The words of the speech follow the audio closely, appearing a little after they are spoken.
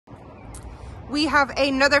We have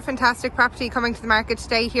another fantastic property coming to the market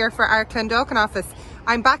today here for our Clondalkin office.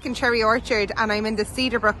 I'm back in Cherry Orchard and I'm in the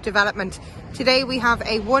Cedarbrook development. Today we have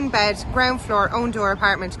a one-bed, ground floor, own door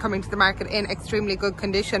apartment coming to the market in extremely good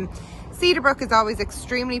condition. Cedarbrook is always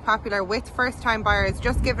extremely popular with first-time buyers,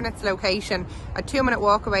 just given its location. A 2-minute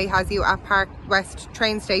walk away has you at Park West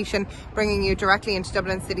train station, bringing you directly into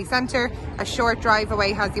Dublin city centre. A short drive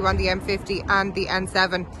away has you on the M50 and the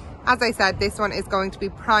N7. As I said, this one is going to be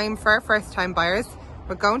prime for first-time buyers.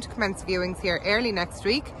 We're going to commence viewings here early next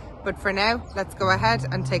week, but for now, let's go ahead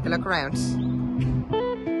and take a look around.